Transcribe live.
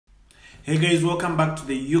Hey guys, welcome back to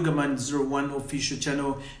the Yogaman01 official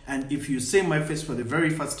channel. And if you see my face for the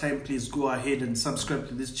very first time, please go ahead and subscribe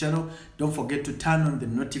to this channel. Don't forget to turn on the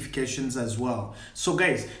notifications as well. So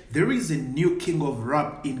guys, there is a new king of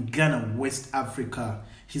rap in Ghana, West Africa.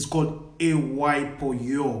 He's called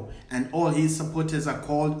Poyoo, and all his supporters are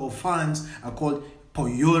called, or fans are called,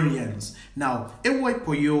 Poyoorians. Now,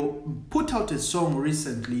 Poyoo put out a song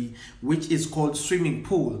recently which is called Swimming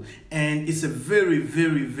Pool, and it's a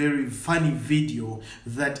very funny video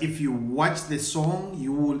that if you watch the song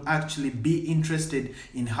you will actually be interested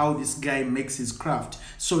in how this guy makes his craft.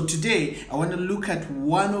 So today I want to look at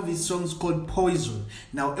one of his songs called Poison.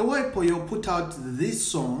 Now Poyoo put out this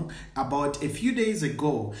song about a few days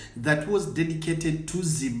ago that was dedicated to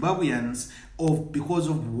Zimbabweans because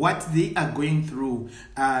of what they are going through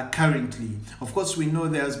currently. Of course, we know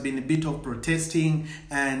there's been a bit of protesting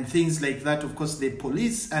and things like that. Of course, the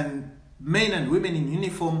police and men and women in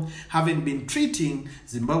uniform haven't been treating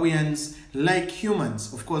Zimbabweans like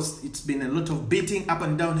humans. Of course, it's been a lot of beating up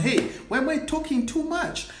and down. Hey, why am I talking too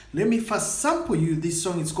much? Let me first sample you this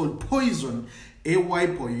song. It's called Poison.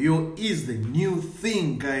 Poyoo is the new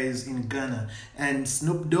thing, guys, in Ghana. And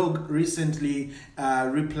Snoop Dogg recently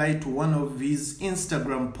replied to one of his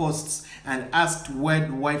Instagram posts and asked, where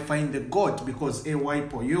do I find the GOAT? Because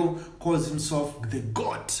Poyoo calls himself the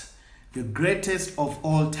GOAT, the greatest of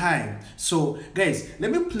all time. So guys, let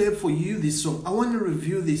me play for you this song. I want to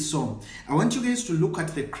review this song. I want you guys to look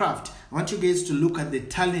at the craft. I want you guys to look at the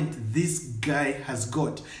talent this guy has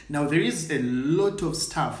got. Now, there is a lot of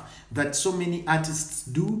stuff that so many artists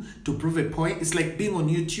do to prove a point. It's like being on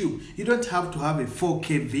YouTube. You don't have to have a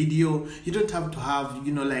 4K video. You don't have to have,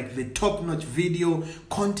 like the top-notch video.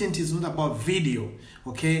 Content is not about video,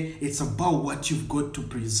 okay? It's about what you've got to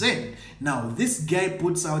present. Now, this guy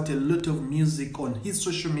puts out a lot of music on his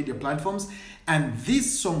social media platforms, and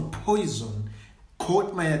this song, Poison,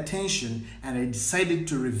 caught my attention, and I decided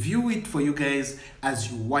to review it for you guys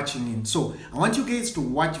as you're watching it. So I want you guys to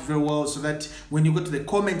watch very well so that when you go to the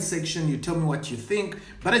comment section, you tell me what you think.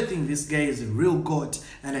 But I think this guy is a real god,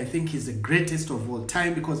 and I think he's the greatest of all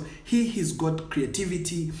time because he's got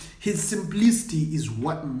creativity. His simplicity is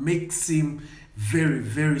what makes him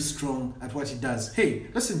very strong at what he does. Hey,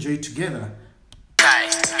 let's enjoy it together.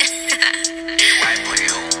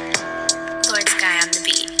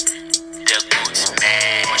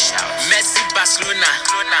 Barcelona,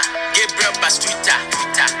 Gabriel Bastuita,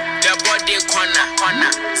 the body corner,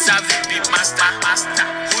 Savi big master,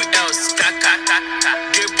 who else? Kaka,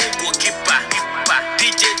 Gabriel goalkeeper,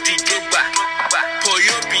 DJ Digba,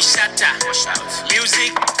 Poyoo be shatter,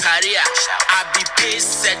 music career, I be pace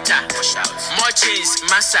setter, more chains,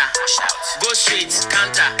 massa, go straight,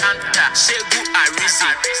 counter, Shegu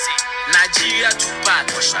Arizi. Nigeria to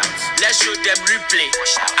back. Let's show them replay.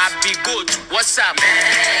 I be good. What's up?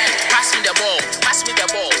 Pass me the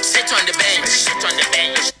ball. Sit on the bench.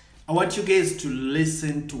 I want you guys to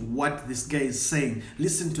listen to what this guy is saying.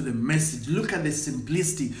 Listen to the message. Look at the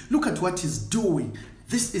simplicity. Look at what he's doing.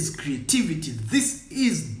 This is creativity. This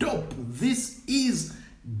is dope. This is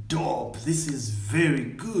very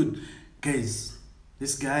good. Guys,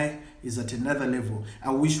 this guy is at another level. I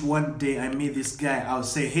wish one day I meet this guy. I'll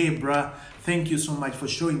say, hey bruh, thank you so much for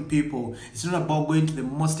showing people. It's not about going to the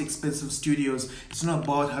most expensive studios. It's not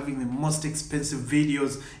about having the most expensive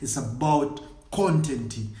videos. It's about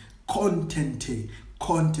content.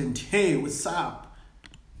 Hey, what's up?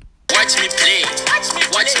 Watch me play. Yeah.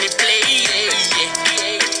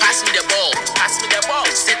 Pass me the ball.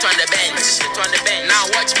 Sit on the bench. Now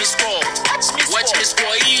watch me score.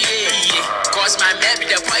 Yeah. Cause my man be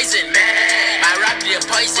the poison. My rap be the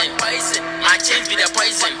poison. My chains be the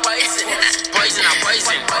poison. Poison.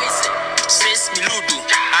 Since me ludu,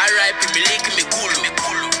 R.I.P. me link me cool.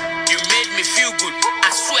 You made me feel good. I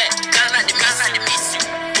swear, Ghana the miss you.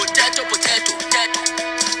 Potato.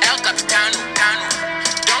 El Capitano.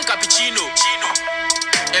 Don Cappuccino.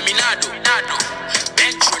 Eminado.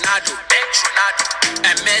 Bench Ronaldo.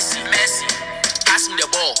 And Messi. Pass me the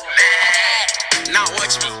ball. Now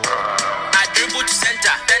watch me. I dribble to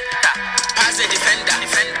center. Pass the defender.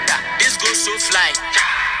 This goes so fly.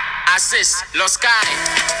 Assist. Lost sky.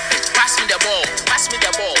 Pass me the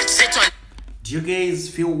ball. Sit on. Do you guys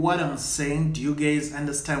feel what I'm saying? Do you guys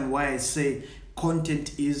understand why I say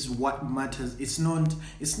content is what matters? It's not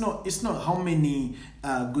how many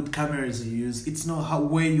good cameras you use. It's not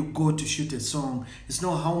where you go to shoot a song. It's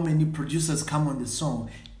not how many producers come on the song.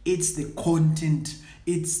 It's the content.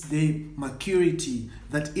 It's the maturity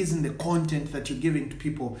that is in the content that you're giving to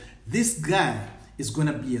people. This guy is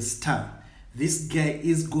gonna be a star. this guy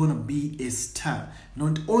is gonna be a star.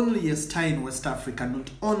 Not only a star in West Africa,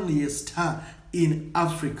 not only a star in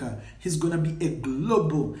Africa, he's gonna be a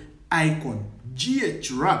global icon.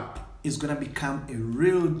 GH Rap is gonna become a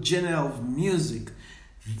real genre of music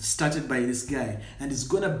started by this guy, and it's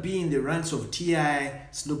gonna be in the ranks of T.I.,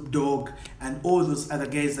 Snoop Dogg, and all those other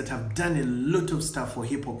guys that have done a lot of stuff for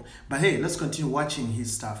hip-hop. But hey, let's continue watching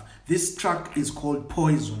his stuff. This track is called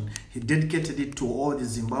Poison. He dedicated it to all the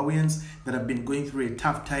Zimbabweans that have been going through a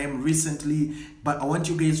tough time recently. But I want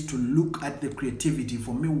you guys to look at the creativity.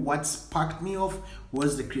 For me, what sparked me off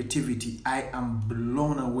was the creativity. I am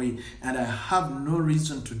blown away, and I have no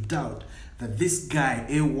reason to doubt that this guy,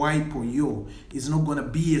 Poyoo, is not gonna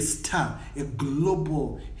be a star, a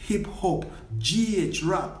global hip-hop GH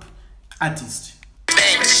Rap artist.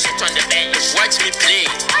 Bench, sit on the bench, watch me play,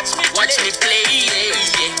 yeah.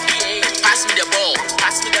 Pass me the ball,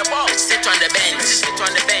 sit on the bench,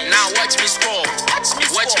 now watch me score,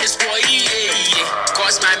 yeah.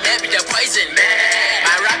 Cause my man be the poison,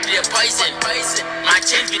 my rap be the poison, my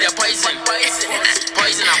chains be the poison, poison,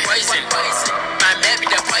 my man be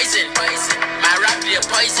the poison, my rap be the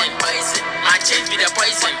poison, my chains be the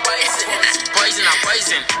poison,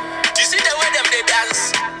 poison. You see the way them they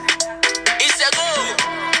dance? It's a go.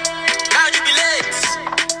 Now jubilate,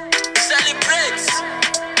 celebrate,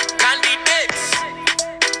 candidates,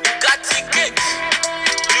 got ticket,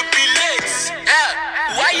 jubilate.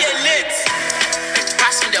 Why you late?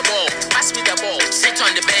 Pass me the ball, sit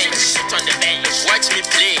on the bench, watch me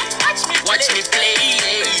play, yeah.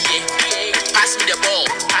 Pass me the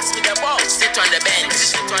ball, sit on the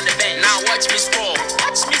bench, now watch me score,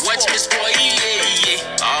 yeah.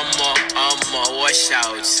 Wash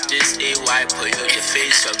out, this AY Poyoo, the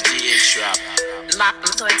face of GH Rap.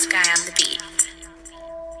 Lord Sky on the beat.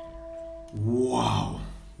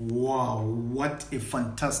 Wow, what a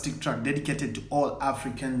fantastic track dedicated to all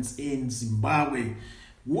Africans in Zimbabwe.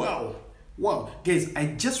 Wow, guys,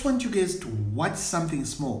 I just want you guys to watch something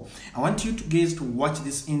small. I want you guys to watch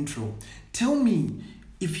this intro. Tell me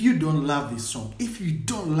if you don't love this song, if you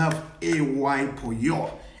don't love AY Poyoo.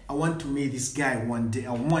 I want to meet this guy one day.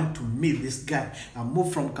 I want to meet this guy. I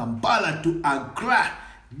moved from Kampala to Accra,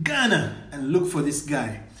 Ghana, and look for this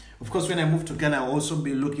guy. Of course, when I move to Ghana, I'll also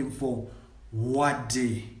be looking for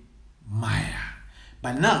Wade Maya.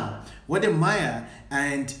 But now, Wade Maya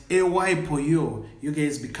and AY Poyoo, you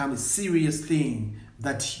guys become a serious thing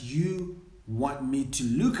that you want me to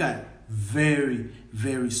look at very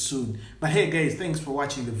soon. But hey guys, thanks for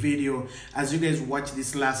watching the video. As you guys watch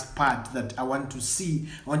this last part that I want you to see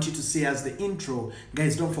as the intro,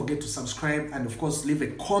 guys, don't forget to subscribe and of course leave a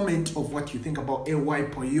comment of what you think about AY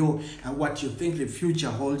Poyoo and what you think the future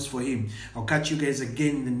holds for him. I'll catch you guys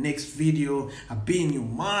again in the next video. I've been your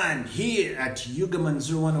man here at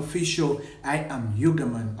Yugaman01 Official. I am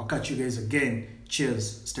Yugaman. I'll catch you guys again.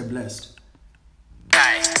 Cheers, stay blessed.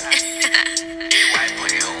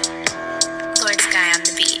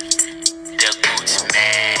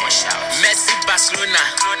 Barcelona,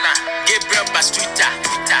 Gabriel Bastuta,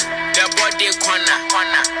 the body corner,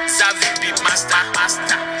 Zavi be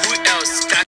master.